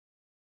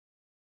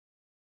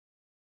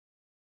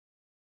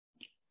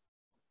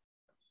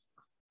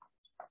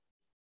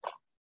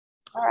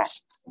All right.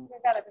 I think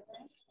I got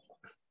everything.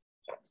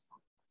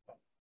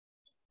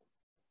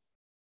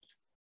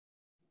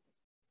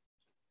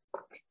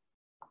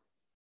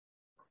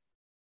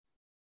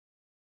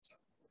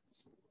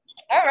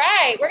 All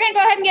right, we're gonna go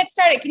ahead and get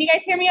started. Can you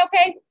guys hear me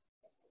okay?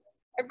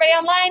 Everybody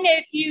online,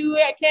 if you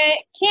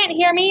can't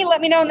hear me,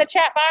 let me know in the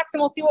chat box and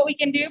we'll see what we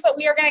can do, but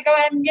we are gonna go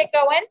ahead and get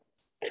going.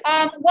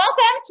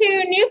 Welcome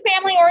to New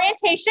Family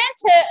Orientation.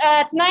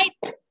 Tonight,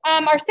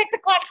 our 6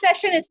 o'clock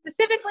session is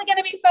specifically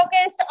gonna be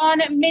focused on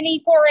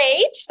mini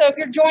 4-H. So if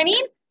you're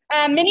joining,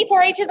 mini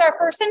 4-H is our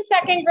first and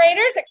second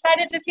graders.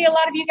 Excited to see a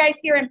lot of you guys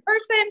here in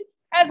person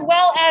as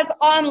well as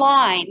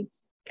online.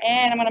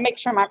 And I'm gonna make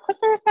sure my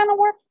clicker is gonna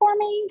work for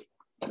me.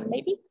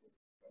 Maybe,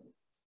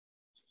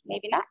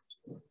 maybe not.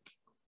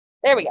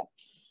 There we go.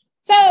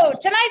 So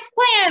tonight's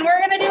plan,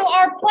 we're gonna do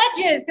our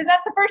pledges because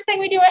that's the first thing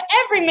we do at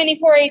every mini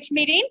 4-H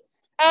meeting.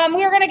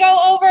 We are gonna go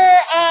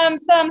over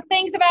some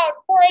things about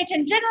 4-H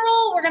in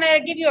general. We're gonna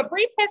give you a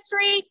brief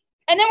history,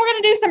 and then we're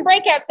gonna do some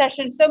breakout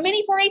sessions. So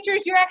mini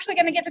 4-Hers, you're actually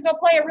gonna get to go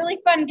play a really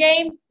fun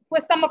game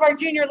with some of our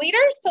junior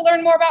leaders to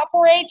learn more about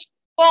 4-H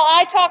while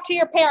I talk to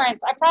your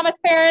parents. I promise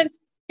parents,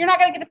 you're not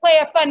gonna get to play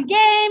a fun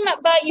game,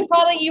 but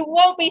you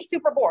won't be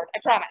super bored, I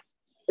promise.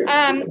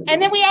 And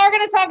then we are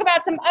gonna talk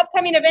about some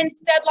upcoming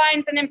events,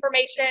 deadlines, and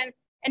information,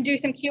 and do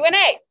some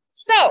Q&A.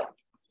 So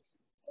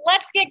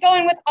let's get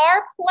going with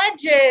our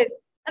pledges.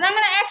 And I'm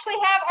gonna actually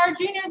have our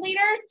junior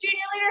leaders.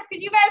 Junior leaders,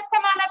 could you guys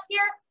come on up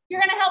here?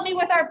 You're gonna help me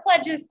with our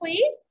pledges,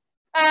 please.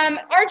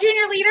 Our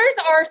junior leaders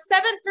are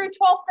 7th through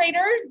 12th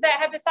graders that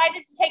have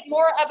decided to take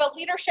more of a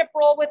leadership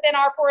role within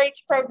our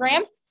 4-H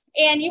program.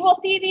 And you will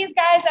see these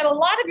guys at a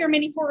lot of your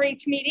mini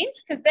 4-H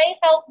meetings because they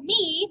help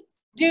me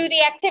do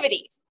the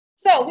activities.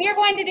 So we are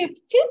going to do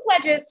 2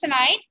 pledges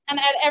tonight. And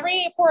at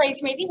every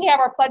 4-H meeting, we have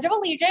our Pledge of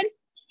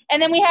Allegiance,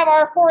 and then we have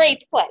our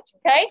 4-H pledge,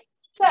 okay?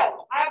 So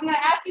I'm gonna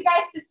ask you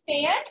guys to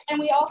stand, and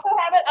we also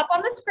have it up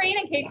on the screen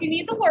in case you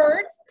need the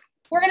words.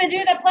 We're gonna do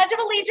the Pledge of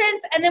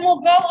Allegiance, and then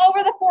we'll go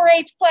over the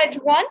 4-H pledge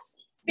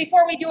once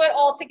before we do it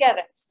all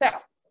together. So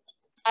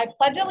I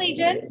pledge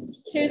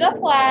allegiance to the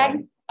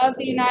flag of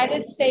the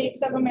United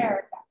States of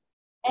America,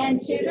 and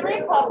to the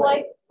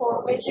republic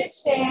for which it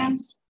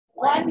stands,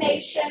 one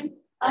nation,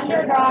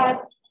 under God,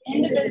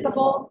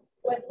 indivisible,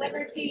 with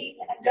liberty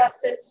and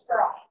justice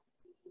for all.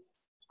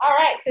 All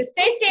right, so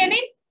stay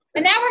standing.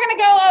 And now we're gonna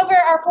go over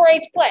our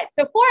 4-H pledge.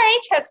 So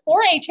 4-H has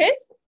 4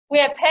 H's. We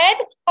have head,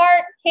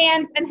 heart,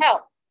 hands, and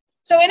health.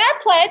 So in our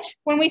pledge,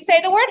 when we say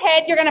the word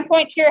head, you're gonna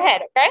point to your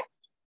head, okay?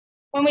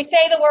 When we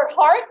say the word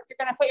heart, you're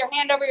gonna put your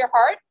hand over your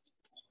heart.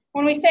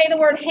 When we say the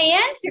word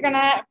hands, you're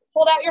gonna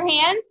hold out your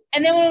hands.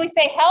 And then when we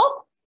say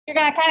health, you're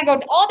gonna kind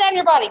of go all down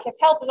your body because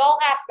health is all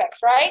aspects,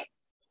 right?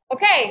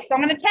 Okay, so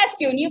I'm gonna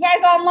test you. And you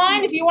guys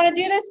online, if you wanna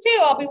do this too,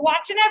 I'll be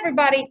watching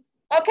everybody.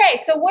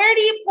 Okay, so where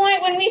do you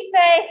point when we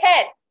say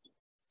head?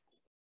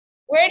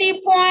 Where do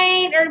you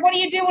point, or what do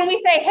you do when we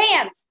say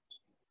hands?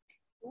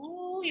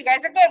 Ooh, you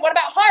guys are good. What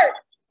about heart?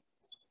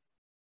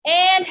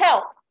 And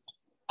health.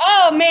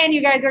 Oh man,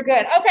 you guys are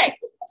good. Okay,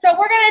 so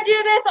we're gonna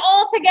do this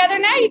all together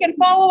now. You can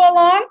follow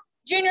along.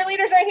 Junior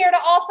leaders are here to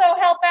also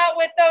help out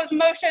with those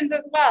motions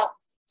as well.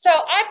 So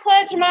I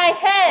pledge my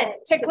head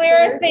to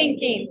clearer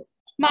thinking,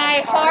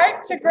 my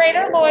heart to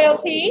greater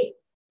loyalty,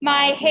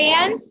 my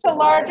hands to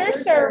larger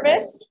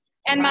service,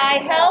 and my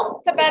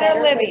health to better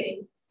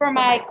living for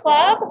my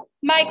club,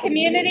 my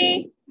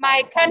community,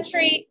 my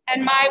country,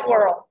 and my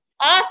world.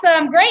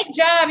 Awesome, great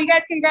job. You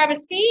guys can grab a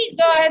seat,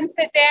 go ahead and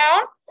sit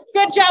down.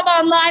 Good job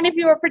online if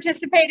you were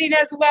participating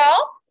as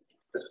well.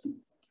 So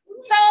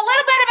a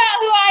little bit about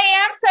who I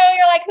am. So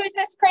you're like, who's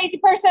this crazy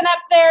person up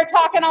there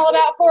talking all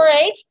about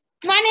 4-H?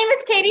 My name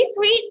is Katie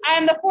Sweet.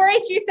 I'm the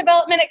 4-H Youth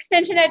Development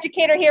Extension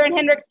Educator here in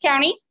Hendricks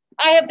County.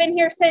 I have been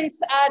here since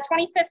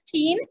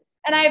 2015,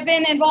 and I've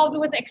been involved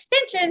with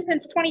Extension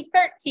since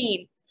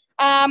 2013.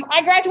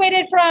 I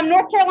graduated from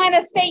North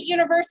Carolina State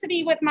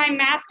University with my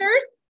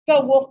master's,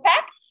 go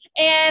Wolfpack,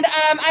 and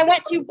I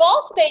went to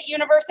Ball State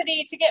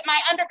University to get my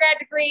undergrad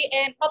degree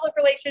in public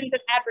relations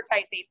and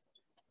advertising.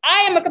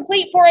 I am a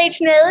complete 4-H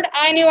nerd.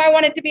 I knew I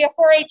wanted to be a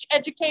 4-H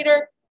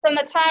educator from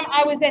the time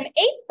I was in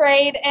 8th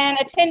grade and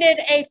attended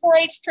a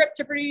 4-H trip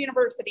to Purdue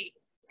University.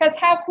 Because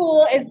how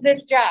cool is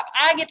this job?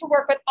 I get to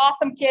work with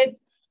awesome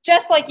kids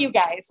just like you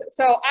guys.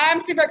 So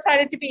I'm super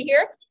excited to be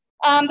here.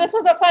 This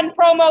was a fun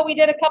promo we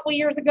did a couple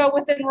years ago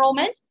with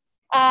enrollment.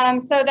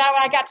 So that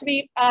I got to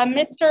be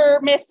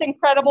Mr., Miss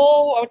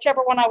Incredible,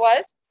 whichever one I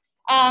was.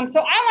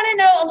 So I want to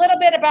know a little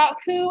bit about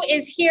who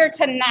is here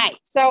tonight.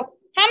 So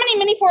how many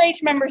mini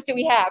 4-H members do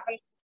we have? And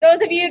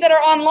those of you that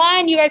are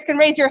online, you guys can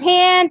raise your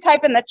hand,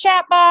 type in the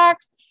chat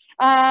box,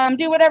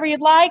 do whatever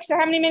you'd like. So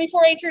how many mini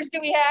 4-Hers do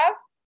we have?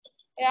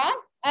 Yeah.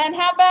 And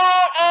how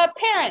about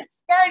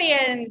parents,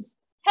 guardians,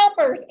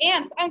 helpers,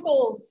 aunts,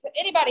 uncles,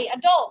 anybody,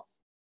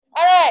 adults?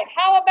 All right.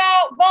 How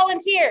about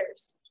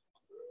volunteers?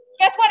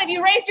 Guess what? If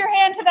you raised your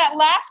hand to that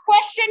last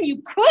question,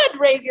 you could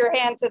raise your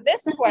hand to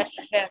this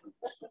question.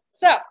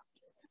 So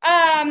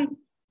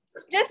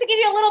just to give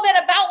you a little bit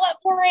about what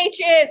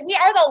 4-H is, we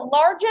are the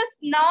largest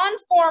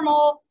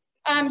non-formal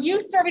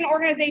youth serving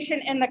organization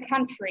in the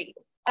country.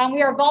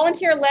 We are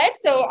volunteer led,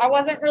 so I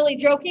wasn't really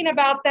joking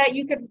about that.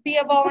 You could be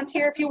a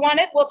volunteer if you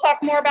wanted. We'll talk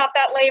more about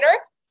that later.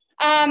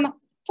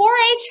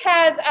 4-H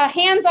has a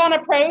hands-on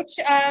approach,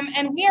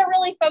 and we are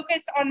really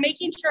focused on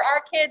making sure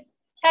our kids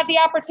have the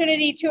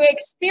opportunity to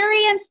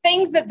experience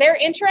things that they're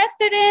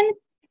interested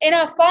in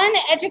a fun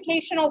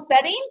educational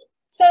setting,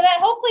 so that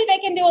hopefully they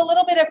can do a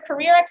little bit of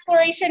career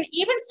exploration,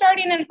 even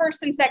starting in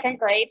 1st and 2nd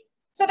grade.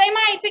 So they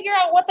might figure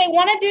out what they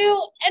want to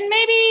do and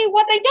maybe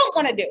what they don't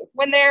want to do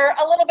when they're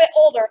a little bit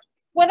older,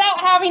 without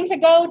having to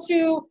go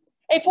to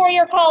a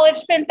 4-year college,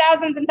 spend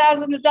thousands and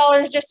thousands of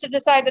dollars just to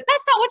decide that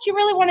that's not what you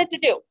really wanted to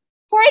do.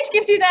 4-H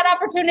gives you that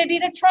opportunity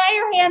to try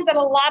your hands at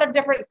a lot of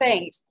different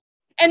things.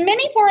 And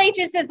Mini 4-H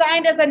is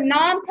designed as a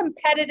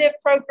non-competitive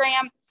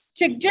program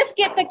to just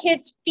get the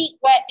kids' feet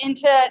wet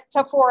into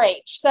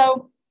 4-H.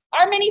 So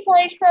our Mini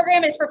 4-H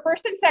program is for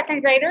 1st and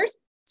 2nd graders.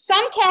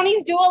 Some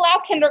counties do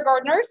allow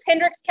kindergartners.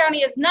 Hendricks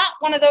County is not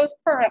one of those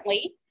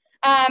currently.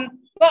 But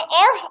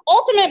our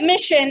ultimate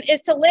mission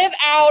is to live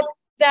out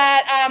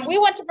that we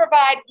want to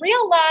provide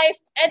real life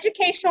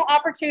educational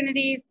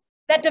opportunities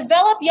that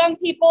develop young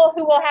people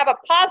who will have a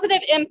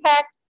positive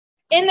impact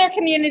in their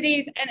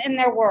communities and in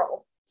their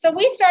world. So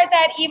we start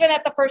that even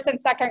at the 1st and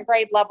 2nd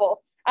grade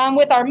level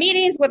with our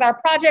meetings, with our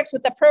projects,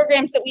 with the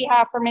programs that we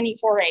have for Mini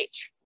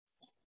 4-H.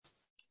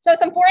 So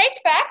some 4-H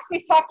facts, we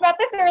talked about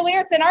this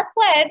earlier, it's in our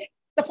pledge,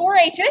 the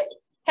 4-H's,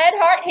 head,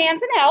 heart,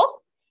 hands, and health.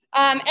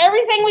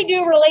 Everything we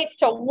do relates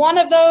to one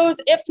of those,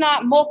 if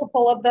not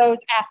multiple of those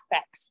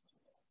aspects.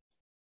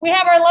 We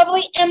have our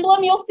lovely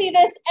emblem. You'll see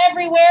this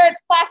everywhere.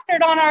 It's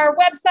plastered on our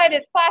website.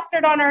 It's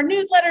plastered on our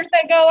newsletters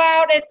that go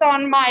out. It's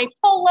on my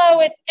polo.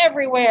 It's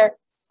everywhere.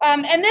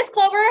 And this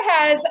clover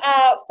has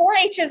 4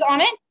 H's on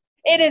it.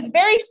 It is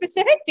very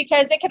specific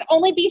because it can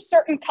only be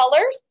certain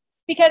colors,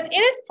 because it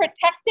is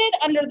protected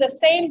under the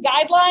same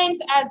guidelines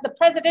as the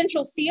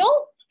presidential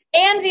seal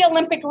and the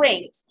Olympic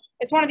rings.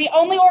 It's one of the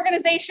only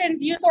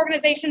organizations, youth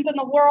organizations in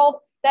the world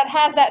that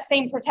has that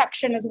same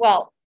protection as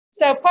well.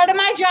 So part of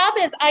my job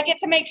is I get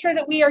to make sure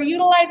that we are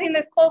utilizing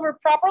this clover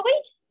properly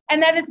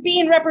and that it's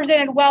being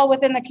represented well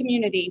within the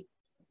community.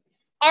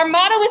 Our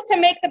motto is to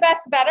make the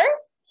best better,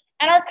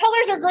 and our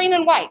colors are green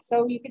and white.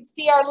 So you can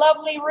see our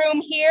lovely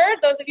room here.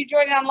 Those of you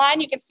joining online,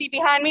 you can see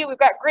behind me, we've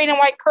got green and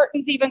white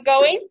curtains even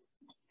going.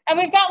 And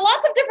we've got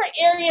lots of different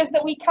areas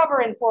that we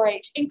cover in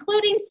 4-H,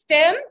 including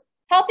STEM,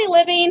 healthy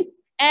living,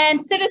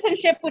 and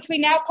citizenship, which we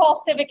now call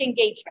civic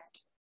engagement.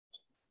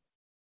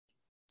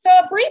 So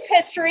a brief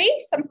history,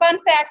 some fun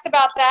facts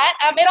about that.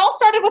 It all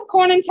started with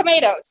corn and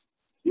tomatoes.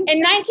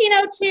 In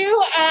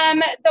 1902,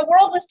 the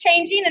world was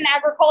changing in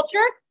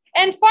agriculture,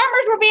 and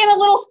farmers were being a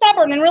little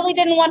stubborn and really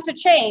didn't want to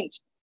change.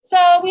 So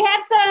we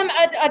had some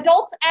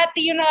adults at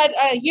the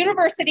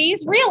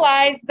universities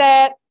realize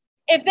that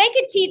if they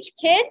could teach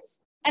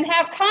kids and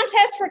have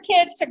contests for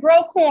kids to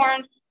grow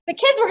corn, the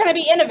kids were going to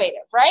be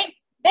innovative, right?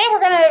 They were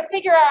going to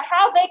figure out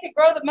how they could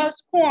grow the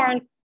most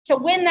corn to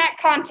win that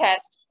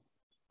contest.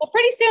 Well,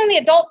 pretty soon the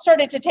adults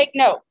started to take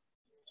note,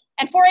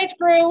 and 4-H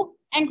grew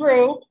and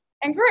grew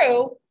and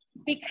grew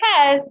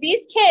because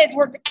these kids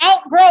were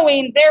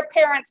outgrowing their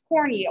parents'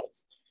 corn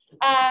yields.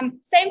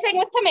 Same thing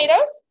with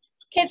tomatoes.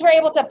 Kids were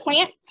able to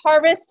plant,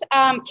 harvest,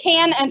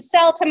 can, and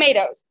sell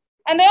tomatoes.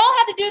 And they all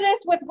had to do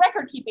this with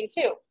record keeping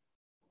too.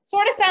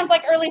 Sort of sounds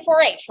like early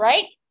 4-H,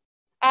 right?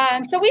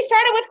 So we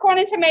started with corn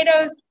and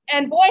tomatoes,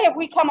 and boy, have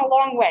we come a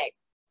long way.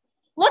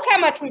 Look how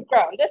much we've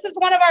grown. This is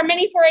one of our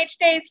mini 4-H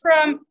days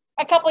from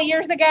a couple of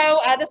years ago.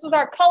 This was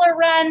our color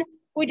run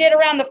we did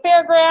around the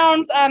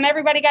fairgrounds.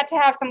 Everybody got to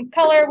have some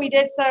color. We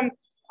did some,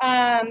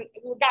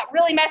 we got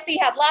really messy,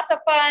 had lots of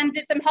fun,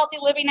 did some healthy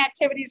living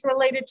activities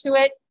related to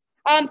it.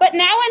 But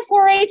now in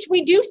 4-H,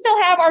 we do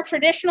still have our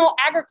traditional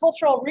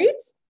agricultural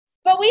roots,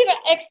 but we've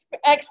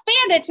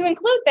expanded to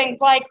include things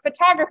like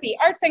photography,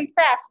 arts and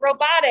crafts,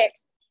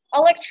 robotics,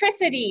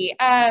 electricity,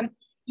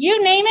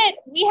 you name it,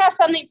 we have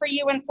something for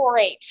you in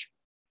 4-H.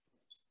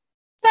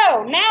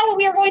 So now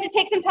we are going to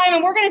take some time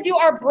and we're going to do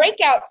our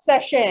breakout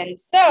session.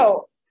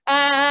 So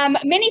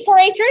mini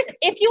 4-Hers,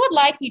 if you would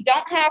like, you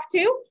don't have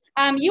to.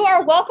 You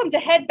are welcome to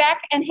head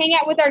back and hang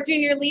out with our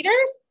junior leaders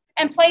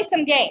and play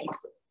some games.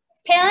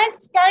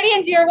 Parents,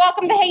 guardians, you're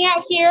welcome to hang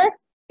out here.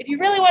 If you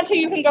really want to,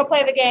 you can go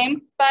play the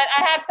game, but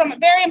I have some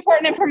very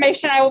important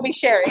information I will be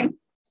sharing.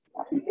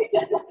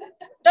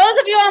 Those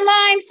of you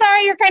online,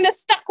 sorry you're kind of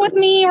stuck with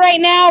me right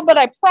now, but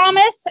I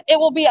promise it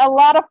will be a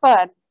lot of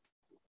fun.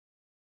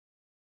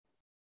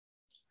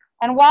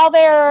 And while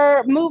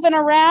they're moving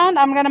around,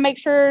 I'm going to make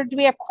sure, do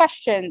we have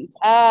questions?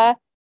 I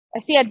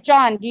see a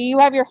John, do you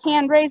have your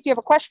hand raised? Do you have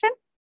a question?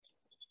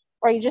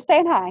 Or are you just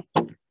saying hi?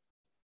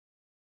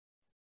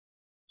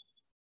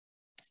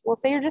 We'll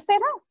say you're just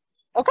saying hi.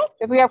 Okay,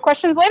 if we have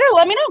questions later,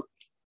 let me know.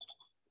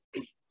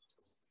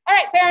 All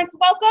right, parents,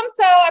 welcome.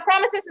 So I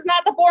promise this is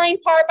not the boring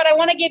part, but I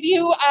want to give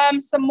you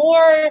some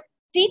more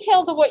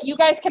details of what you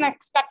guys can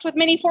expect with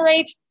Mini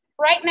 4-H.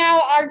 Right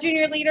now, our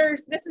junior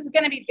leaders, this is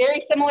going to be very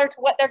similar to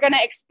what they're going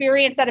to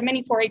experience at a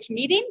Mini 4-H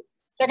meeting.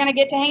 They're going to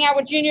get to hang out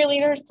with junior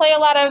leaders, play a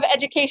lot of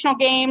educational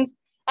games,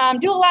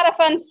 do a lot of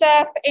fun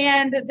stuff.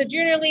 And the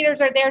junior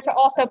leaders are there to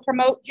also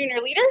promote junior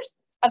leaders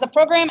as a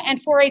program and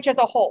 4-H as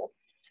a whole.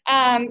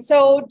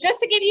 So just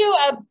to give you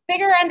a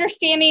bigger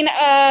understanding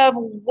of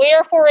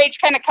where 4-H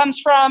kind of comes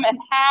from and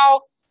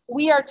how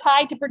we are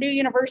tied to Purdue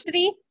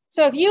University.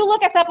 So if you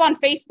look us up on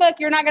Facebook,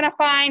 you're not going to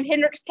find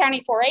Hendricks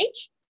County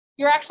 4-H.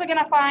 You're actually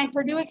going to find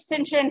Purdue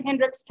Extension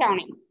Hendricks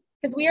County,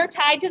 because we are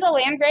tied to the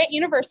land-grant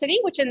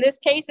university, which in this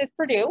case is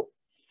Purdue.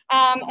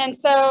 And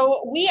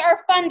so we are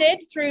funded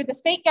through the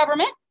state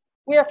government.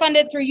 We are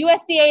funded through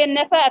USDA and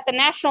NIFA at the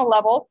national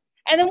level.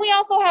 And then we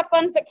also have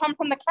funds that come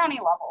from the county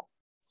level.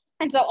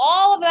 And so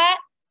all of that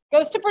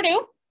goes to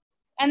Purdue.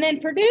 And then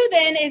Purdue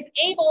then is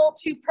able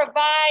to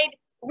provide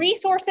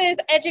resources,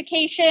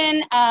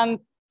 education,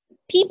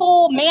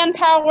 people,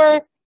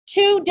 manpower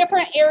to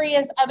different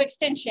areas of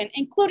extension,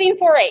 including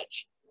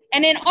 4-H.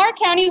 And in our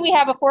county, we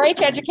have a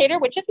 4-H educator,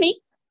 which is me.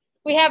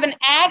 We have an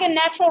ag and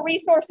natural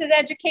resources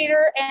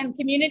educator and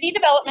community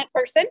development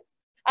person,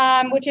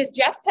 which is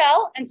Jeff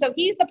Pell. And so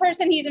he's the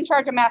person, he's in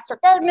charge of master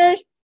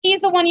gardeners. He's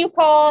the one you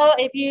call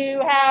if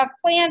you have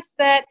plants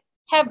that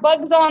have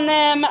bugs on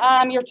them,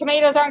 your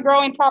tomatoes aren't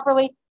growing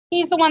properly.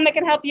 He's the one that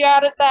can help you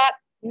out at that.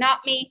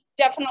 Not me,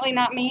 definitely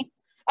not me.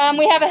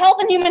 We have a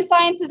health and human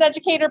sciences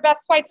educator, Beth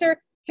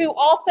Schweitzer, who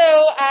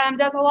also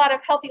does a lot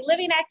of healthy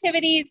living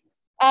activities.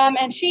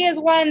 And she is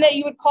one that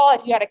you would call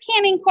if you had a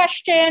canning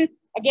question.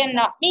 Again,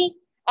 not me,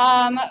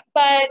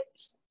 but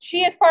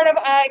she is part of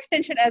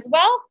Extension as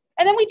well.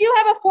 And then we do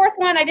have a fourth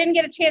one I didn't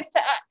get a chance to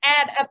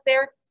add up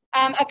there,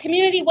 a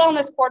community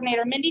wellness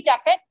coordinator, Mindy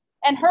Duckett.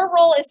 And her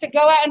role is to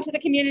go out into the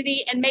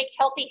community and make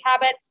healthy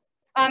habits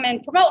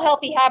and promote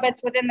healthy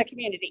habits within the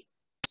community.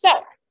 So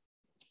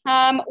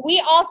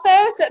we also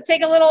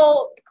take a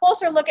little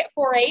closer look at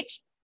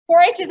 4-H.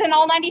 4-H is in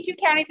all 92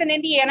 counties in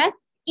Indiana.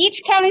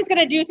 Each county is going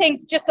to do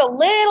things just a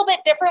little bit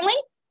differently.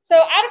 So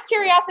out of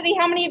curiosity,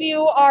 how many of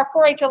you are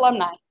 4-H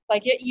alumni?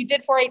 Like you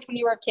did 4-H when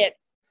you were a kid?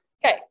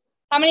 Okay.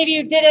 How many of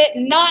you did it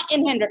not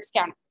in Hendricks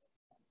County?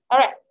 All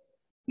right.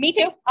 Me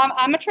too.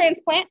 I'm a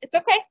transplant. It's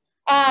okay.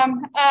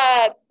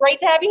 Great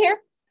to have you here.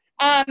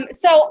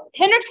 So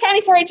Hendricks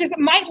County 4-H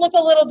might look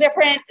a little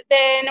different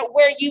than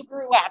where you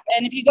grew up.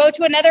 And if you go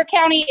to another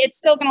county, it's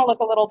still going to look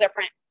a little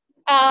different.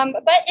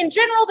 But in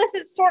general, this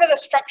is sort of the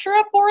structure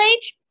of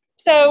 4-H.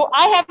 So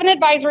I have an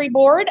advisory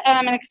board,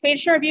 an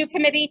expansion review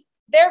committee.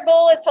 Their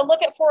goal is to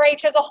look at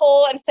 4-H as a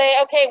whole and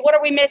say, okay, what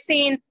are we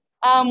missing?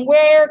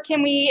 Where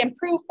can we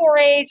improve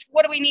 4-H?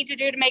 What do we need to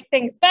do to make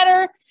things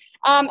better?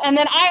 And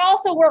then I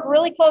also work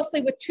really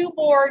closely with two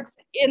boards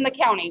in the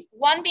county,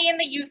 one being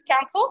the Youth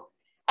Council,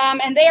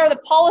 and they are the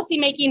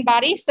policy-making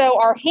body. So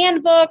our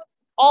handbook,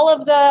 all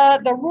of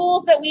the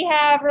rules that we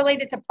have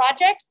related to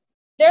projects,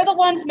 they're the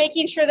ones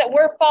making sure that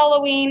we're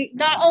following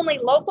not only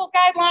local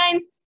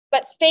guidelines,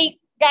 but state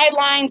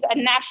guidelines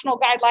and national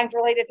guidelines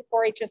related to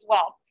 4-H as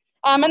well.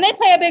 And they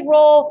play a big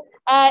role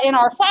in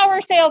our flower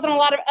sales and a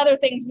lot of other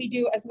things we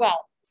do as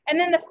well. And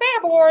then the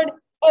fair board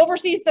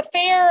oversees the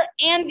fair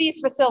and these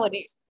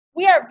facilities.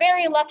 We are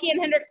very lucky in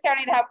Hendricks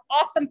County to have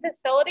awesome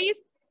facilities,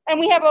 and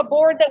we have a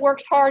board that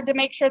works hard to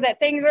make sure that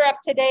things are up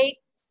to date,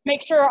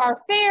 make sure our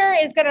fair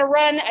is going to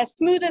run as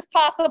smooth as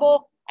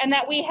possible, and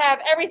that we have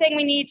everything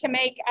we need to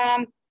make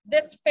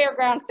this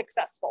fairground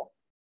successful.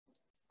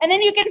 And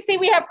then you can see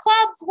we have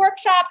clubs,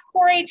 workshops,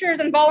 4-Hers,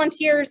 and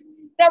volunteers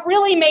that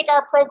really make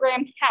our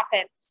program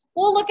happen.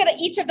 We'll look at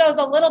each of those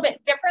a little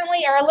bit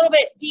differently or a little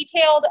bit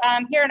detailed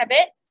here in a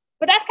bit,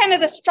 but that's kind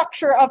of the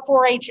structure of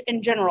 4-H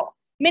in general.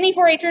 Many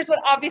 4-Hers would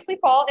obviously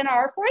fall in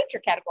our 4-Her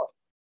category.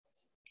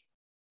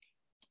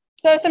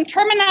 So some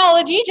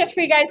terminology just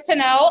for you guys to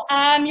know.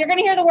 You're going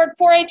to hear the word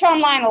 4-H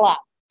online a lot.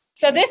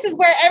 So this is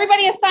where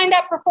everybody is signed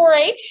up for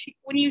 4-H.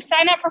 When you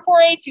sign up for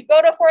 4-H, you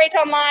go to 4-H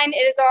online. It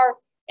is our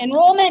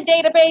enrollment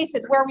database.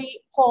 It's where we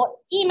pull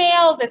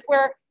emails. It's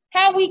where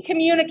how we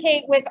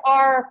communicate with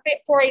our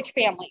 4-H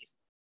families.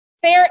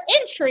 Fair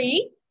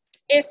entry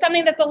is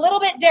something that's a little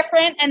bit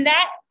different, and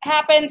that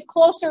happens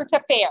closer to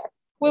fair.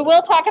 We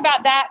will talk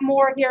about that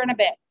more here in a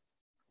bit.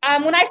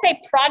 When I say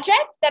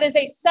project, that is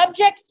a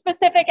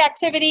subject-specific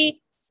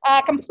activity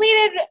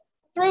completed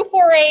through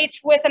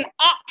 4-H with an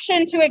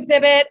option to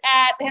exhibit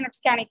at the Hendricks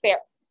County Fair.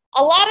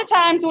 A lot of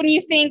times when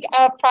you think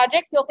of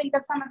projects, you'll think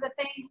of some of the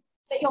things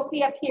that you'll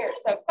see up here.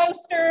 So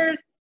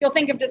posters, you'll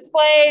think of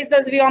displays.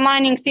 Those of you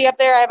online, you can see up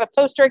there, I have a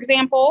poster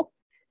example.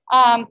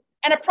 And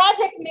a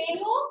project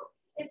manual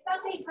is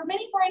something for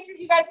many 4-Hers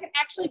you guys can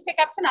actually pick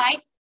up tonight.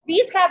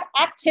 These have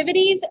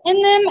activities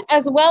in them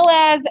as well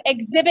as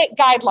exhibit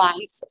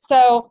guidelines.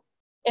 So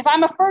if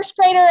I'm a first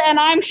grader and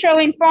I'm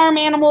showing farm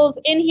animals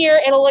in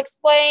here, it'll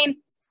explain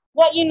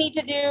what you need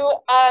to do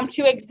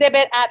to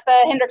exhibit at the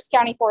Hendricks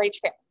County 4-H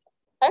Fair.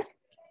 Okay?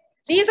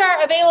 These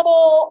are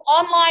available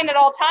online at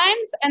all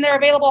times, and they're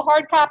available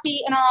hard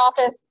copy in our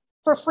office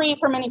for free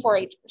for many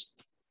 4-Hers.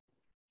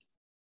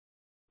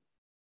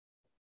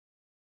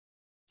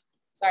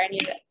 Sorry, I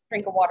need a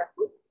drink of water.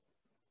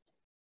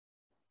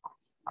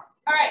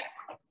 All right.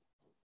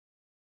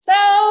 So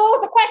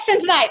the question question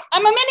tonight.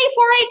 I'm a mini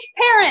 4-H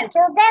parent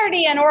or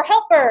guardian or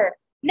helper.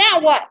 Now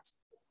what?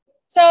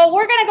 So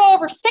we're going to go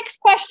over 6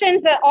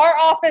 questions that our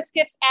office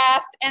gets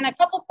asked and a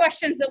couple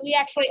questions that we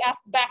actually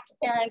ask back to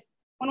parents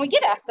when we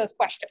get asked those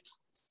questions.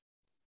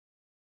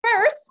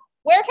 First,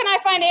 where can I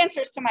find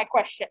answers to my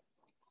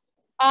questions?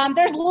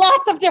 There's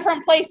lots of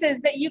different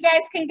places that you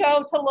guys can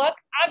go to look.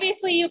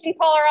 Obviously, you can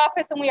call our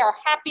office and we are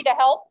happy to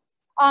help.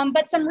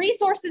 But some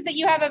resources that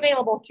you have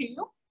available to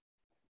you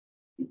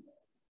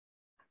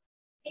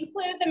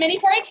include the Mini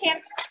 4-H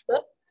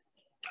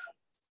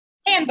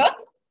handbook.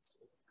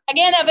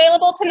 Again,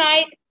 available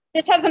tonight.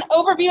 This has an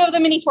overview of the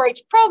Mini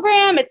 4-H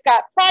program. It's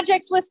got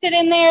projects listed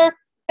in there.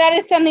 That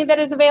is something that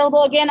is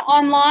available again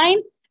online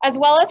as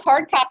well as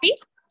hard copy.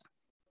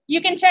 You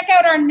can check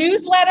out our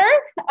newsletter,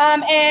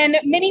 and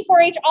Mini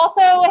 4-H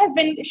also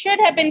should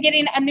have been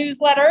getting a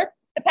newsletter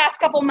the past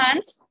couple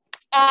months.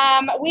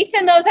 We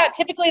send those out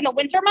typically in the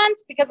winter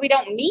months because we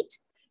don't meet.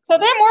 So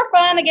they're more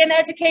fun, again,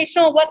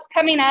 educational, what's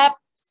coming up.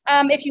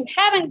 If you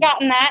haven't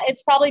gotten that,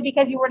 it's probably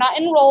because you were not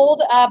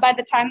enrolled by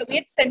the time that we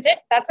had sent it.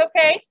 That's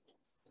okay.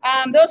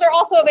 Those are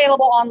also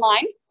available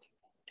online.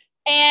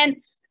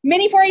 And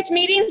Mini 4-H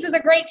meetings is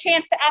a great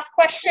chance to ask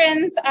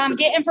questions,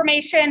 get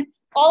information.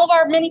 All of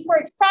our Mini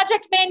 4-H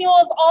project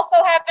manuals also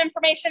have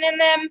information in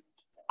them.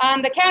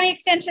 The county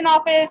extension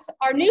office,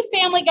 our new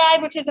family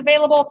guide, which is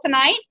available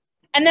tonight,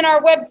 and then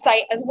our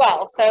website as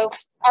well. So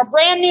our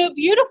brand new,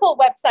 beautiful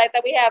website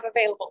that we have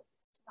available.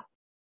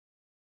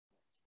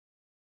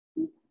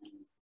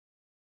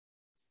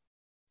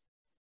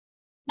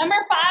 Number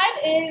 5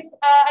 is,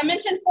 I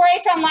mentioned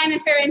 4-H online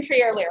and fair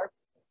entry earlier.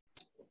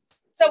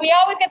 So we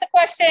always get the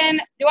question,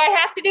 do I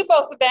have to do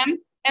both of them?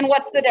 And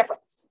what's the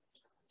difference?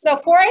 So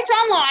 4-H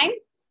online,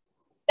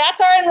 that's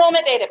our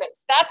enrollment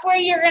database. That's where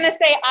you're gonna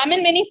say, I'm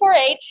in Mini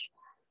 4-H.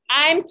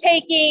 I'm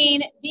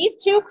taking these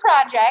 2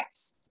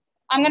 projects.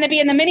 I'm gonna be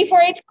in the Mini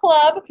 4-H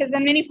club because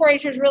then Mini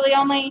 4-H is really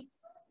only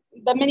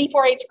the Mini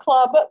 4-H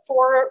club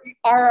for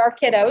our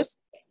kiddos.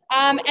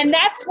 And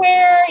that's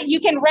where you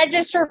can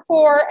register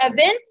for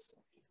events.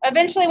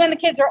 Eventually, when the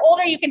kids are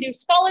older, you can do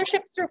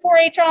scholarships through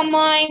 4-H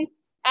online.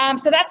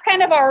 So that's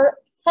kind of our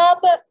hub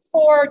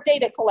for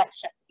data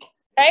collection,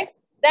 okay?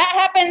 That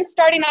happens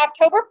starting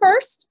October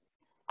 1st,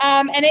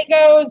 and it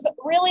goes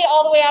really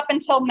all the way up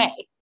until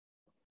May.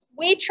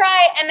 We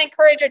try and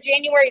encourage a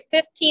January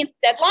 15th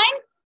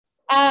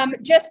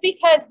deadline, just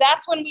because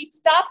that's when we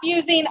stop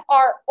using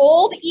our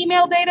old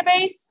email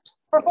database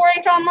for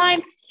 4-H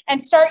online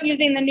and start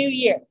using the new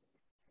year.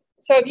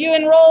 So if you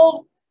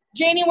enrolled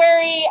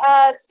January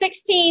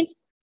 16th,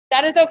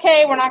 that is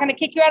okay. We're not going to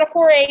kick you out of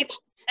 4-H,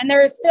 and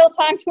there is still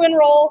time to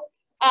enroll,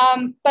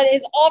 but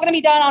it's all going to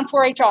be done on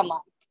 4-H online.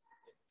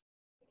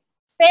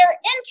 Fair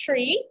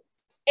Entry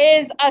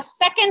is a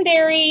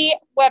secondary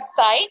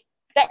website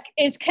that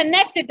is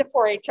connected to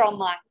 4-H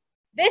online.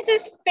 This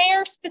is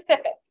fair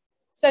specific.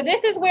 So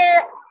this is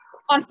where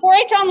on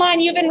 4-H online,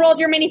 you've enrolled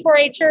your Mini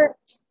 4-Her.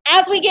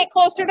 As we get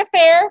closer to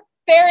Fair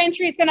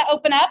Entry is going to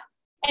open up,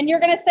 and you're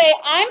going to say,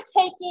 I'm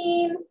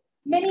taking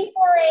Mini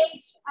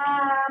 4-H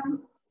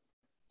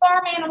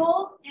farm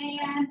animals, and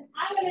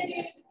I'm going to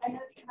do, I know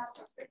this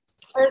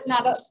is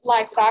not a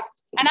livestock,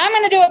 and I'm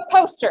going to do a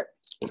poster.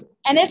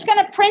 And it's going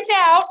to print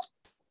out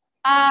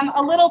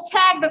a little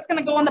tag that's going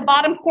to go in the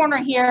bottom corner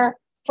here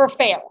for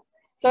fair.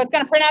 So it's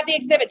going to print out the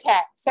exhibit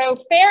tag. So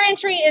Fair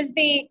Entry is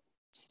the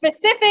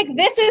specific,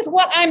 this is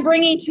what I'm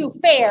bringing to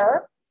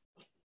fair.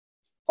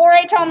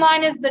 4-H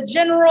online is the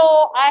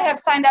general, I have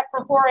signed up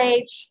for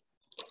 4-H.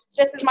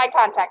 This is my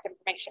contact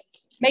information.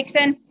 Make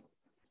sense?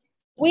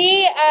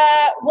 We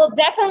will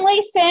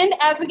definitely send,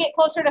 as we get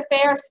closer to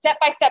fair,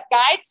 step-by-step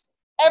guides.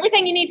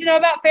 Everything you need to know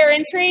about Fair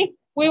Entry,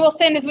 we will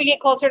send as we get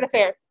closer to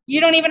fair.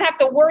 You don't even have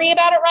to worry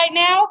about it right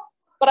now,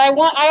 but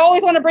I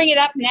always want to bring it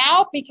up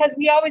now because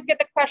we always get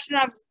the question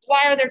of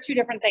why are there 2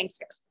 different things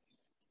here?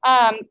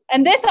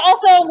 And this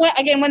also,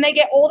 again, when they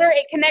get older,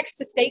 it connects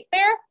to State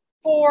Fair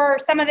for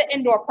some of the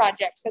indoor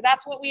projects. So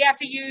that's what we have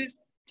to use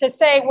to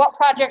say what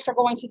projects are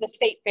going to the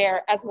State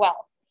Fair as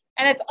well.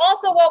 And it's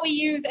also what we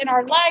use in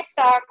our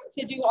livestock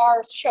to do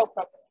our show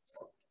programs.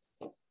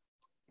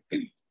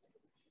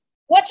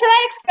 What should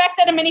I expect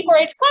at a Mini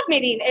 4-H club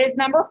meeting is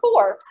number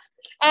 4.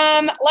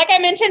 Like I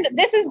mentioned,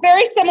 this is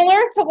very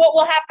similar to what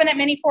will happen at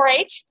Mini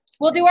 4-H.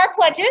 We'll do our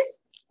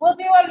pledges. We'll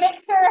do a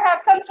mixer,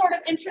 have some sort of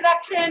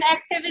introduction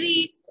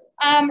activity.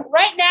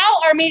 Right now,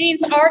 our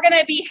meetings are going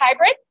to be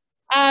hybrid,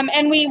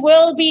 and we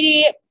will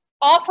be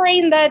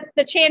offering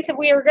the chance that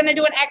we are going to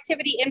do an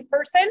activity in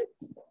person.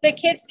 The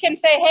kids can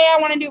say, hey, I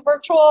want to do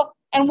virtual,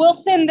 and we'll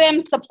send them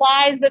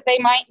supplies that they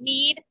might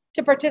need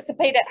to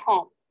participate at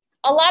home.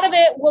 A lot of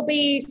it will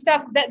be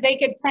stuff that they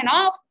could print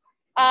off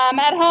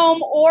at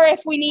home, or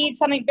if we need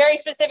something very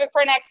specific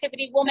for an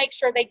activity, we'll make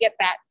sure they get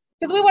that.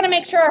 Because we want to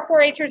make sure our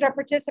 4-Hers are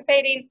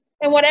participating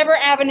in whatever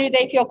avenue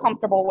they feel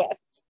comfortable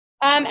with.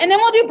 And then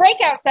we'll do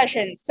breakout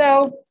sessions.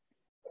 So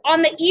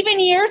on the even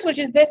years, which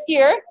is this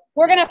year,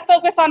 we're going to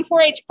focus on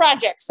 4-H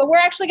projects. So we're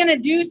actually going to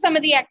do some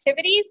of the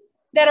activities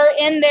that are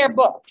in their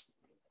books.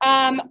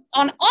 On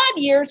odd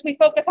years, we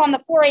focus on the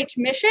 4-H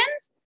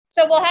missions.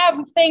 So we'll have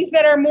things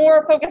that are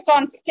more focused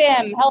on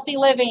STEM, healthy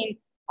living.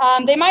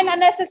 They might not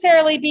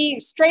necessarily be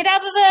straight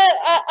out of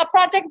a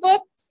project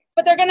book,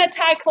 but they're going to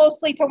tie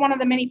closely to one of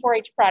the mini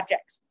 4-H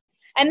projects.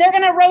 And they're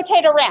going to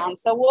rotate around.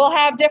 So we'll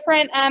have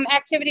different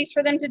activities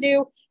for them to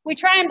do. We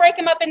try and break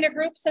them up into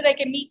groups so they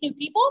can meet new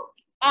people.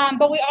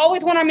 But we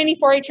always want our mini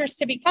 4-Hers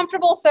to be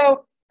comfortable.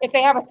 So if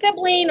they have a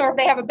sibling or if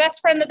they have a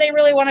best friend that they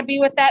really want to be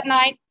with that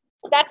night,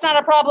 that's not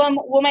a problem.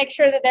 We'll make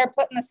sure that they're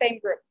put in the same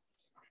group.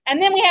 And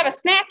then we have a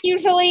snack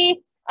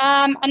usually,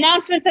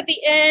 announcements at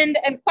the end,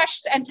 and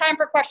time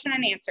for question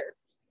and answer.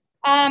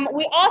 I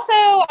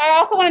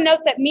also want to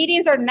note that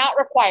meetings are not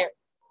required.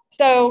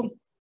 So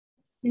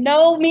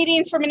no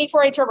meetings for mini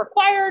 4-H are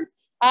required.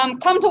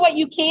 Come to what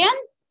you can.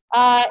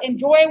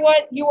 Enjoy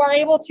what you are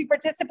able to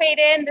participate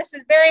in. This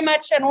is very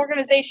much an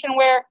organization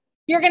where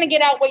you're going to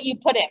get out what you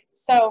put in.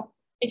 So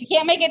if you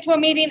can't make it to a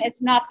meeting,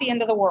 it's not the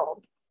end of the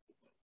world.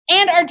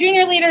 And our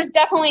junior leaders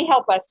definitely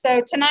help us.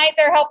 So tonight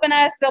they're helping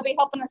us. They'll be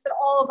helping us at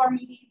all of our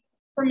meetings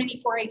for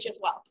mini 4-H as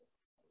well.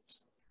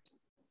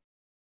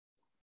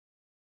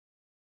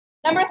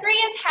 Number 3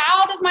 is,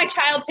 how does my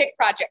child pick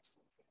projects?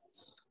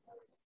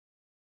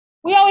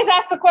 We always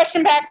ask the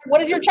question back, what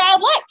does your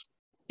child like?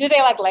 Do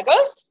they like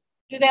Legos?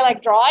 Do they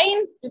like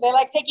drawing? Do they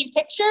like taking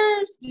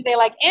pictures? Do they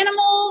like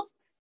animals?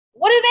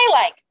 What do they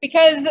like?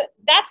 Because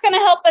that's going to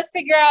help us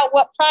figure out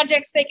what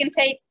projects they can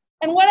take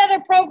and what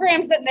other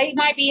programs that they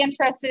might be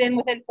interested in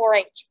within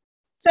 4-H.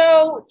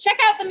 So check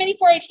out the mini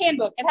 4-H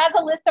handbook. It has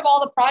a list of all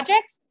the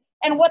projects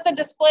and what the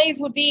displays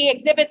would be,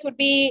 exhibits would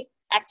be,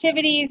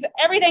 activities,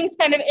 everything's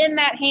kind of in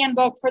that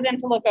handbook for them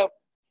to look over.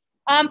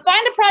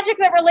 Find a project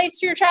that relates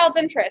to your child's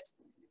interest.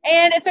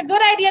 And it's a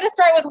good idea to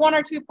start with 1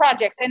 or 2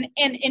 projects. And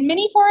in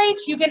mini 4-H,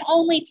 you can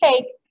only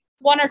take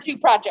 1 or 2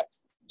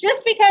 projects,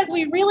 just because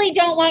we really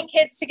don't want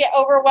kids to get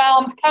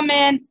overwhelmed, come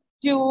in,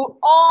 do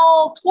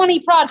all 20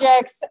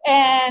 projects,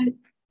 and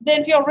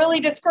then feel really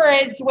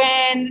discouraged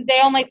when they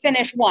only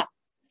finish 1.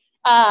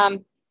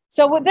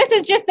 So this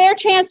is just their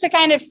chance to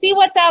kind of see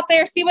what's out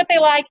there, see what they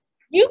like.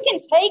 You can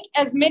take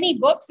as many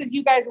books as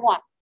you guys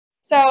want.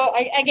 So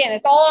again,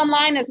 it's all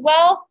online as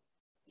well.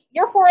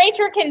 Your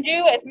 4-Her can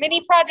do as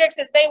many projects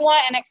as they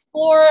want and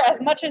explore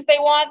as much as they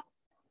want.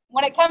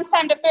 When it comes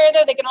time to fair,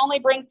 though, they can only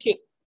bring 2,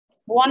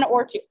 1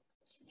 or 2.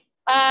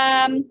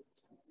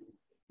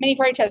 Mini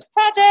 4-H has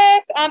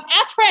projects.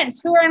 Ask friends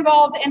who are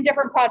involved in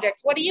different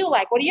projects. What do you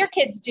like? What do your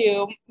kids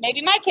do?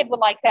 Maybe my kid would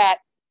like that.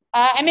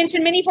 I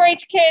mentioned mini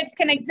 4-H kids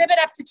can exhibit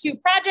up to 2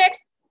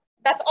 projects.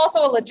 That's also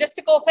a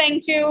logistical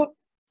thing too.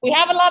 We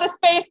have a lot of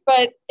space,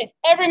 but if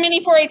every mini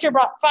 4-Her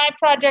brought 5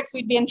 projects,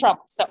 we'd be in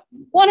trouble. So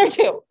 1 or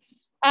 2.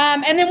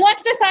 And then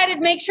once decided,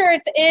 make sure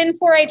it's in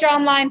 4-H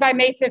online by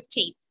May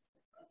 15th.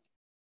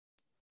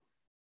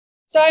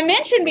 So I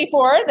mentioned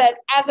before that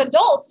as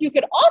adults, you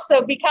could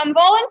also become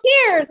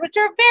volunteers, which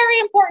are very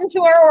important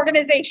to our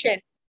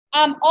organization.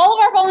 All of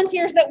our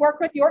volunteers that work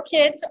with your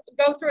kids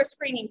go through a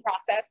screening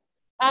process.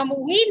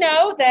 We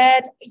know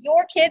that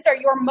your kids are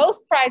your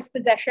most prized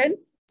possession,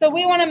 so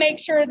we want to make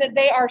sure that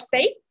they are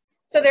safe.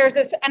 So there's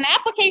an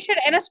application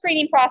and a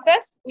screening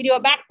process. We do a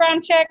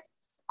background check.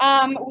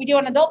 We do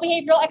an adult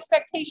behavioral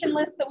expectation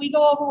list that we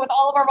go over with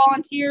all of our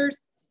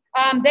volunteers.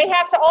 They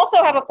have to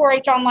also have a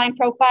 4-H online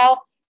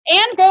profile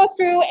and go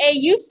through a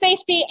youth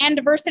safety and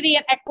diversity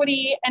and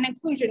equity and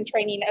inclusion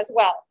training as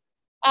well.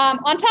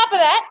 On top of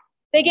that,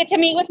 they get to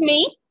meet with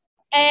me,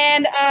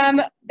 and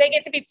they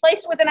get to be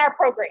placed within our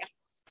program.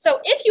 So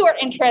if you are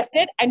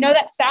interested, I know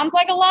that sounds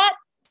like a lot,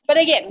 but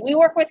again, we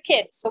work with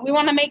kids, so we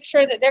want to make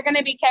sure that they're going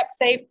to be kept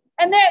safe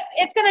and that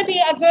it's going to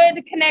be a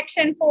good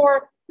connection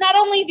for not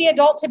only the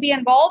adult to be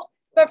involved,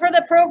 but for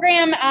the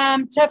program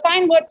to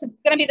find what's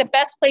going to be the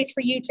best place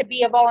for you to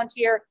be a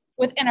volunteer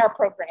within our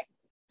program.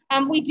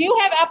 We do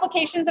have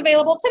applications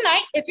available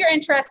tonight if you're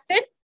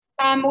interested.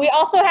 We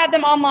also have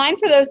them online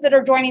for those that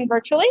are joining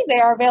virtually. They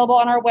are available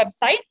on our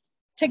website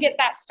to get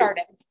that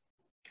started.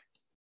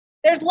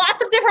 There's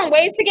lots of different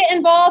ways to get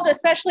involved,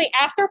 especially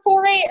after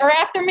 4-H or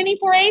after mini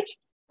 4-H.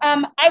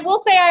 I will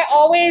say I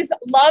always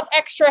love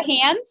extra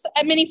hands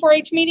at mini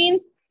 4-H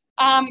meetings.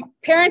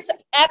 Parents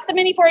at the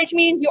mini 4-H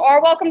meetings, you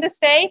are welcome to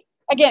stay.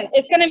 Again,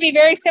 it's going to be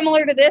very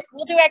similar to this.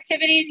 We'll do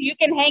activities. You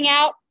can hang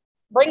out,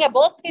 bring a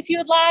book if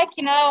you'd like,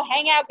 you know,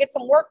 hang out, get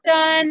some work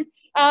done.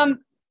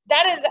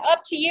 That is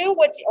up to you,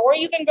 or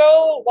you can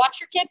go watch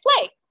your kid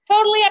play.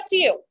 Totally up to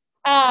you.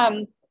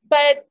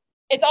 But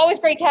it's always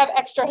great to have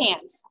extra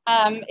hands.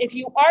 If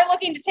you are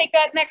looking to take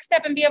that next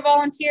step and be a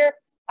volunteer,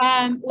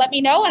 let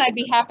me know and I'd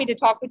be happy to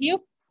talk with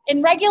you.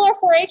 In regular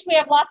 4-H, we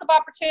have lots of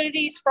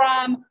opportunities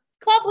from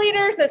club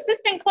leaders,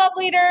 assistant club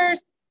leaders.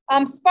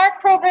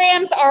 Spark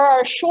programs are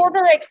our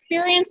shorter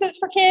experiences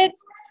for kids.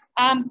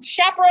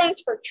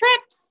 Chaperones for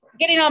trips,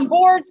 getting on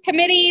boards,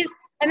 committees,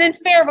 and then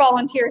fair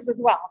volunteers as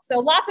well. So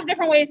lots of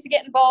different ways to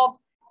get involved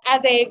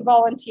as a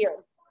volunteer.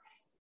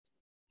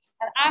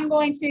 And I'm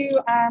going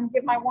to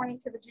give my warning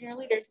to the junior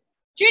leaders.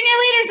 Junior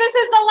leaders, this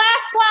is the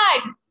last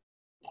slide.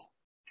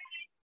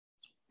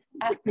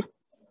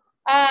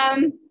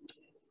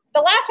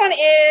 the last one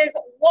is,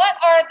 what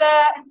are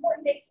the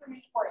important dates for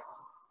mini 4-H?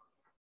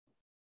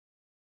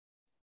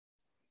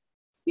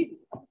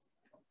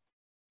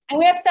 And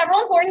we have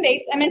several important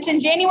dates. I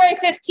mentioned January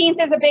 15th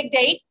is a big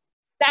date.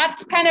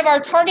 That's kind of our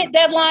target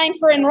deadline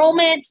for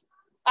enrollment.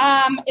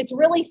 It's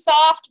really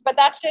soft, but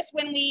that's just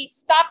when we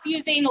stop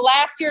using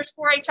last year's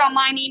 4-H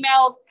online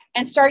emails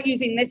and start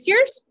using this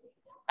year's.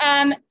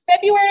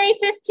 February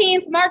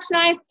 15th, March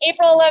 9th,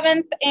 April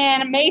 11th,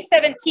 and May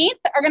 17th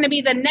are going to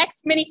be the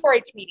next mini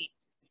 4-H meetings.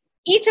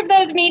 Each of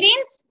those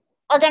meetings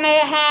are going to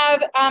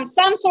have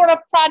some sort of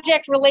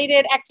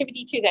project-related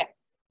activity to them.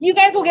 You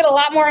guys will get a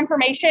lot more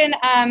information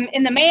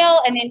in the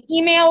mail and in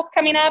emails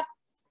coming up.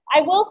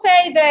 I will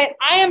say that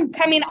I am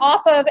coming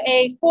off of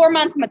a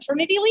 4-month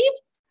maternity leave.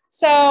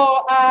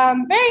 So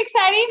very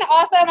exciting,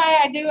 awesome.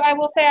 I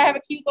will say I have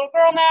a cute little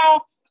girl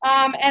now,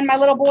 and my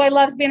little boy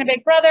loves being a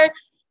big brother,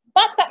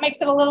 but that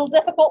makes it a little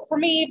difficult for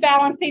me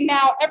balancing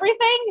now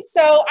everything.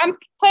 So I'm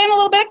playing a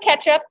little bit of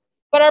catch up,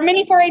 but our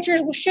mini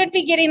 4-Hers should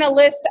be getting a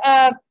list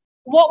of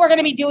what we're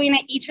gonna be doing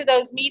at each of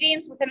those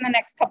meetings within the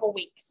next couple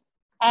weeks.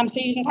 So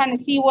you can kind of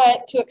see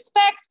what to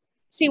expect,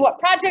 see what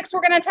projects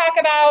we're gonna talk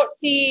about,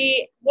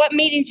 see what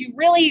meetings you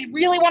really,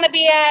 really wanna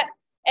be at,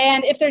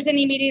 and if there's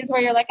any meetings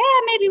where you're like,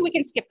 maybe we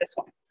can skip this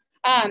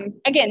one.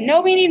 Again,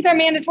 no meetings are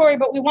mandatory,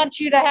 but we want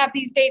you to have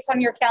these dates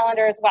on your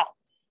calendar as well.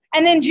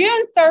 And then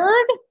June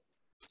 3rd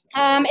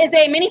is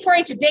a mini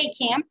 4-H day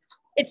camp.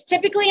 It's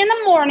typically in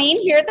the morning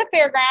here at the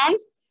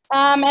fairgrounds,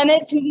 and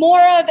it's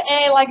more of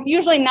a, like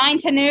usually 9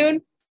 to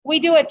noon. We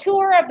do a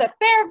tour of the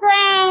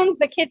fairgrounds.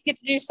 The kids get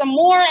to do some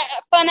more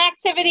fun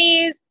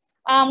activities.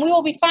 We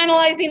will be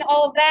finalizing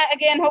all of that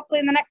again, hopefully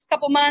in the next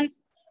couple months.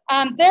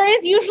 There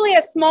is usually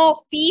a small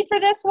fee for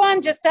this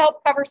one just to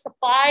help cover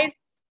supplies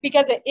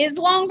because it is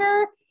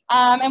longer.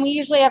 And we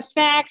usually have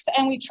snacks,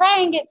 and we try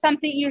and get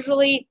something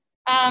usually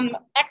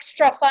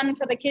extra fun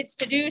for the kids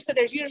to do. So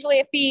there's usually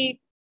a fee,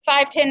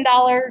 $5,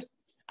 $10.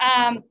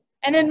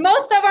 And then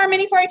most of our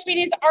mini 4-H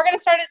meetings are going to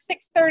start at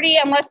 6:30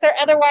 unless they're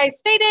otherwise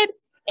stated.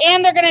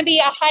 And they're going to be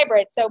a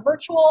hybrid, so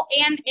virtual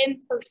and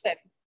in person.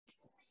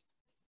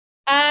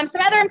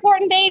 Some other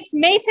important dates,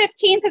 May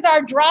 15th is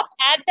our drop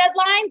ad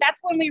deadline.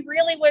 That's when we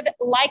really would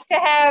like to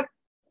have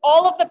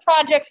all of the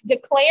projects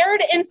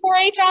declared in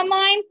 4-H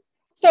online.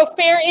 So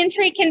fair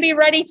entry can be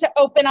ready to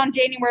open on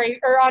June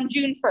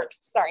 1st,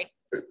 sorry.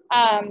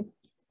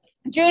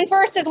 June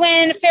 1st is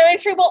when fair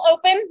entry will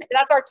open.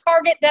 That's our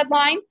target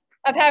deadline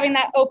of having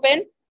that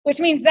open, which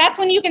means that's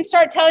when you can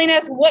start telling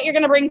us what you're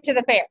going to bring to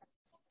the fair.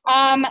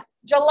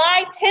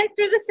 July 10th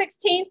through the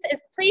 16th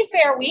is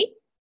pre-fair week.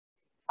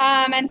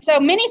 And so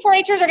mini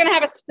 4-Hers are going to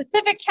have a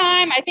specific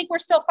time. I think we're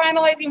still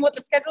finalizing what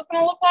the schedule is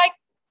going to look like.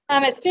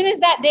 As soon as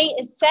that date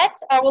is set,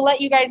 I will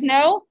let you guys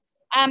know.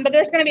 But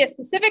there's going to be a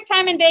specific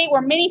time and date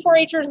where mini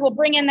 4-Hers will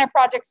bring in their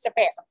projects to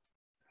fair.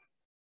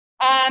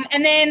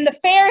 And then the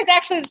fair is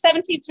actually the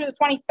 17th through the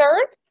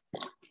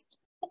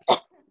 23rd.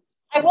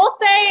 I will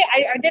say,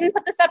 I didn't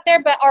put this up there,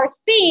 but our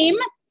theme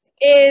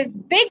is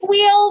big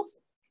wheels,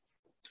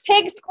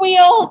 pig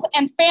squeals,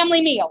 and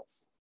family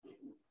meals.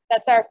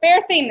 That's our fair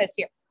theme this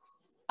year.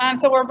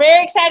 So we're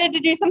very excited to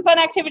do some fun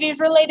activities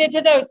related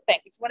to those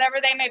things, whatever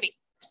they may be.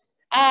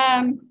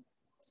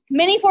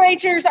 Mini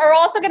 4-Hers are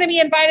also going to be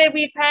invited.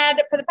 We've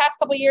had, for the past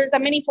couple of years, a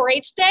mini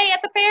 4-H day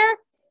at the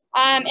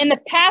fair. In the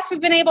past, we've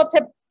been able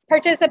to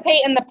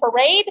participate in the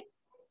parade.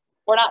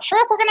 We're not sure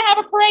if we're going to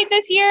have a parade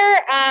this year,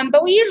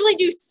 but we usually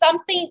do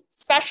something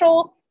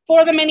special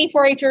for the mini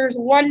 4-Hers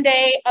one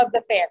day of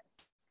the fair.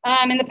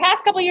 In the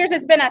past couple of years,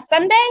 it's been a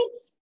Sunday.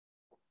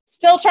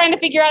 Still trying to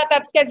figure out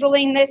that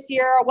scheduling this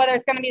year, or whether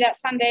it's going to be that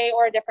Sunday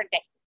or a different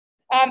day.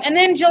 And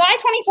then July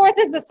 24th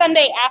is the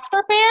Sunday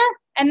after fair,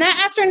 and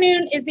that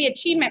afternoon is the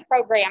achievement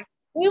program.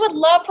 We would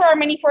love for our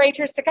mini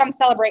 4-Hers to come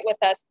celebrate with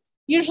us.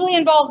 Usually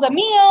involves a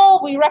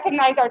meal. We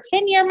recognize our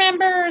 10-year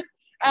members,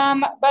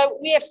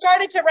 but we have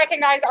started to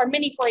recognize our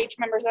mini 4-H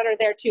members that are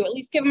there too. At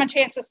least give them a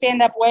chance to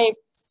stand up, wave,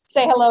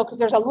 say hello, because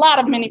there's a lot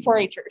of mini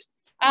 4-Hers.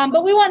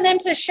 But we want them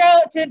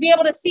to be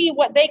able to see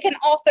what they can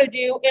also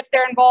do if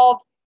they're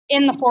involved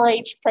in the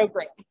 4-H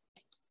program.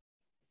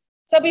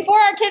 So before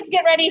our kids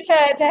get ready to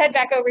head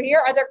back over here,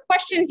 are there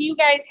questions you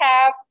guys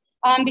have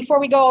before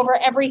we go over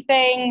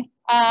everything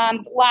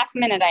last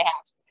minute I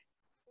have?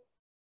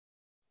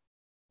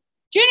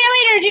 Junior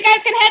leaders, you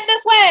guys can head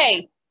this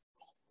way.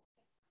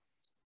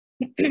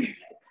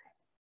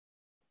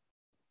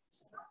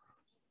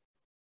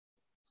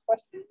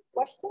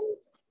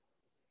 Questions?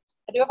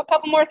 I do have a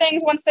couple more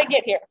things once they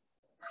get here.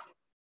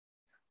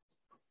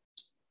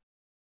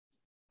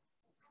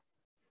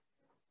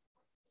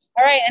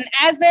 All right, and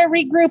as they're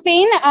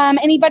regrouping,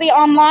 anybody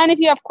online, if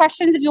you have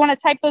questions, if you want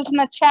to type those in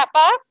the chat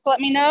box, let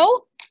me know.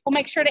 We'll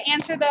make sure to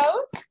answer those.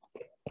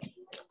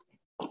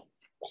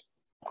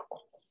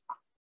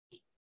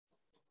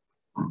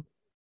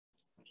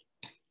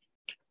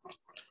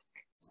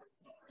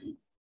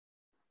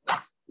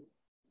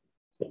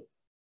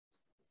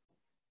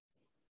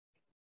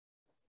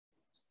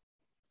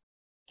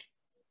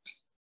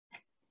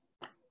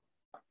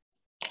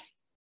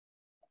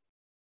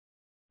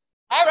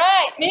 All right.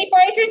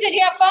 4-Hers, did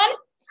you have fun?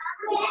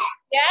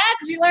 Yeah,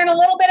 did you learn a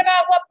little bit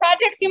about what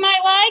projects you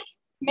might like?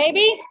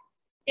 Maybe?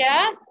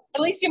 Yeah,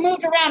 at least you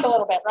moved around a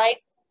little bit, right?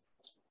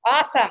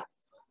 Awesome.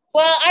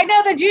 Well, I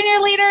know the junior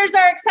leaders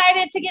are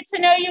excited to get to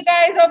know you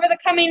guys over the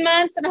coming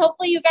months, and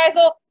hopefully you guys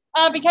will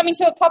be coming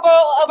to a couple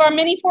of our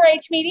mini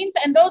 4-H meetings,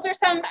 and those are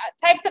some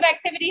types of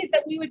activities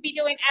that we would be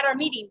doing at our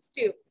meetings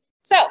too.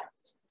 So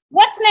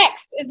what's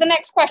next is the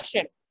next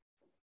question.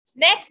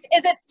 Next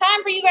is it's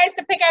time for you guys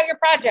to pick out your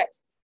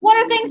projects. What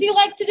are things you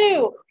like to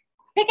do?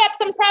 Pick up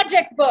some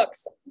project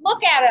books,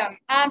 look at them,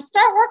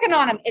 start working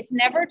on them. It's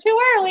never too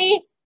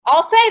early.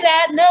 I'll say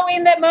that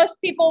knowing that most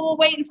people will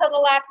wait until the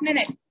last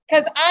minute,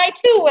 because I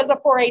too was a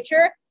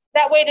 4-Her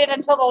that waited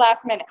until the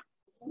last minute.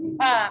 We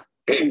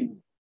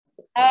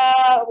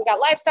got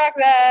livestock,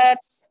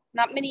 that's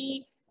not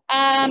many.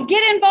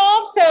 Get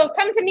involved, so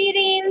come to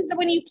meetings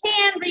when you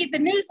can, read the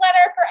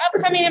newsletter for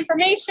upcoming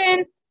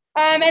information,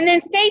 and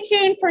then stay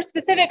tuned for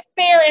specific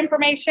fair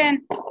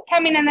information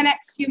coming in the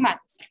next few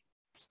months.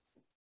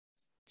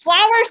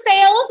 Flower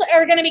sales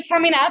are going to be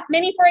coming up.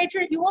 Many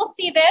 4-Hers, you will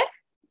see this.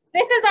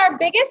 This is our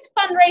biggest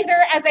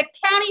fundraiser as a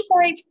county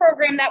 4-H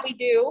program that we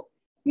do.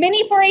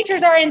 Many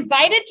 4-Hers are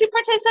invited to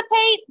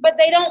participate, but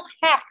they don't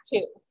have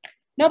to.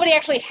 Nobody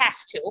actually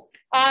has to.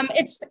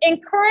 It's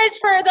encouraged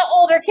for the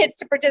older kids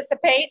to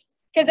participate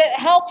because it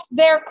helps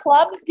their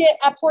clubs get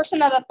a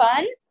portion of the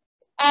funds.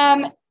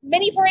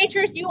 Many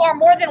 4-Hers, you are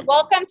more than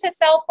welcome to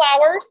sell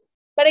flowers,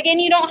 but again,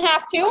 you don't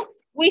have to.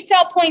 We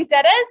sell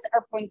poinsettias.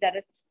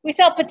 We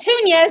sell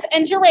petunias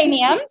and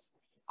geraniums.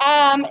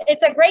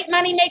 It's a great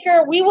money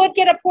maker. We would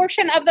get a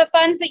portion of the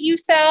funds that you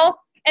sell.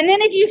 And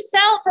then if you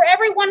sell for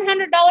every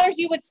 $100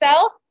 you would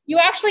sell, you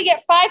actually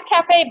get 5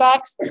 cafe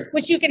bucks,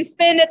 which you can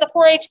spend at the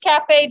 4-H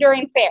cafe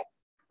during fair.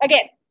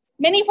 Again,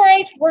 mini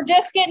 4-H, we're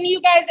just getting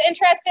you guys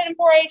interested in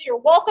 4-H. You're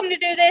welcome to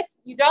do this.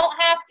 You don't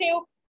have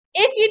to.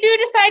 If you do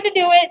decide to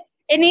do it,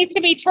 it needs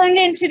to be turned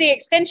into the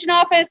extension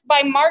office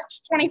by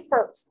March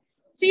 21st.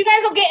 So you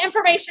guys will get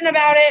information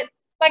about it.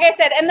 Like I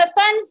said, and the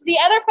funds, the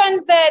other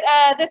funds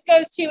that this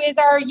goes to is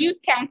our youth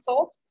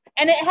council,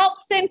 and it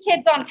helps send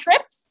kids on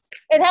trips.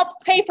 It helps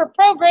pay for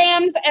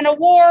programs and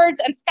awards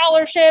and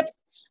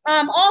scholarships,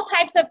 all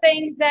types of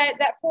things that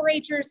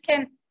 4-Hers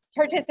can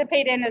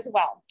participate in as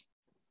well.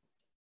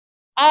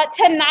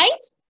 Tonight,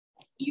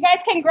 you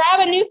guys can grab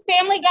a new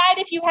family guide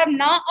if you have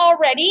not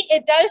already.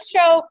 It does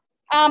show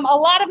a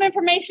lot of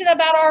information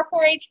about our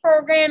 4-H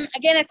program.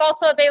 Again, it's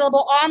also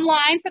available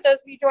online for those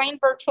of you joining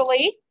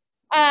virtually.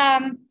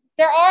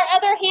 There are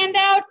other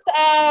handouts.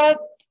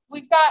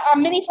 We've got our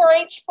mini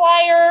 4-H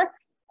flyer,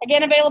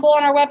 again, available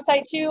on our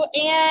website too.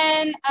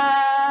 And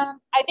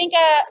I think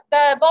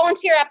the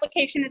volunteer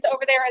application is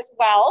over there as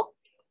well.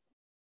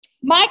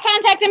 My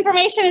contact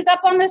information is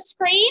up on the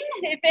screen.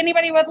 If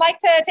anybody would like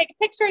to take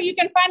a picture, you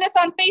can find us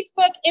on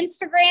Facebook,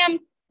 Instagram,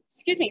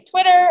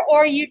 Twitter,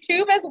 or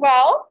YouTube as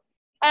well.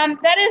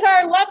 That is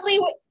our lovely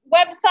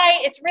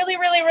website. It's really,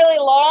 really, really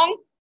long.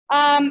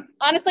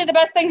 Honestly, the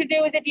best thing to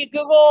do is if you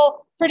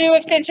Google Purdue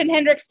Extension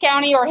Hendricks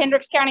County or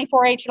Hendricks County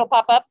 4-H, it'll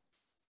pop up.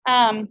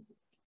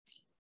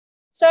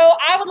 So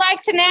I would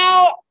like to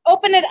now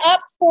open it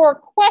up for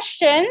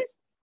questions.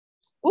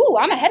 Ooh,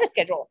 I'm ahead of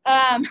schedule.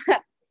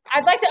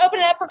 I'd like to open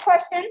it up for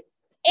questions.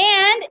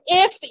 And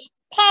if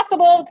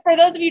possible, for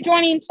those of you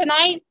joining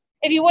tonight,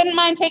 if you wouldn't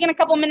mind taking a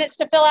couple minutes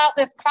to fill out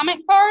this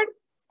comment card.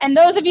 And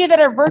those of you that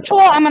are virtual,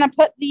 I'm going to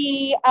put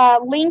the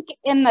link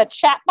in the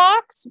chat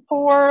box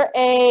for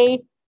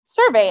a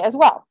survey as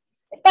well.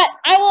 But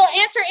I will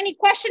answer any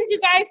questions you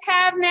guys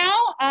have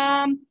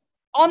now.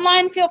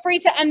 Online, feel free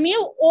to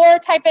unmute or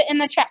type it in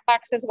the chat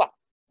box as well.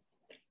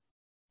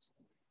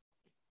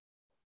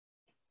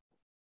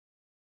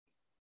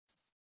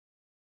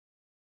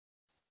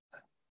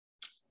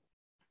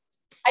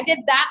 I did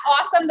that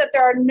awesome that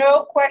there are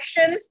no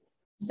questions.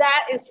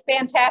 That is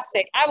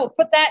fantastic. I will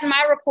put that in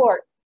my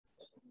report.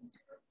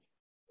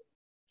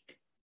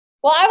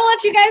 Well, I will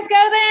let you guys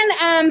go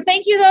then.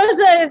 Thank you, those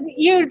of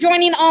you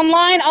joining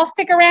online. I'll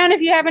stick around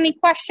if you have any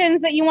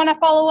questions that you want to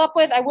follow up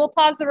with. I will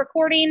pause the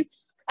recording.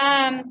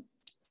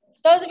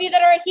 Those of you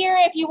that are here,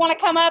 if you want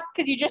to come up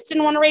because you just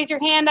didn't want to raise your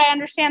hand, I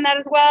understand that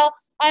as well.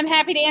 I'm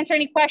happy to answer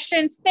any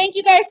questions. Thank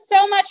you guys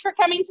so much for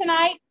coming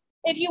tonight.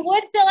 If you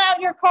would fill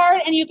out your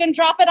card and you can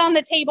drop it on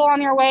the table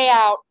on your way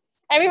out.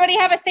 Everybody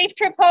have a safe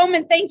trip home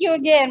and thank you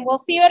again. We'll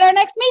see you at our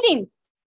next meeting.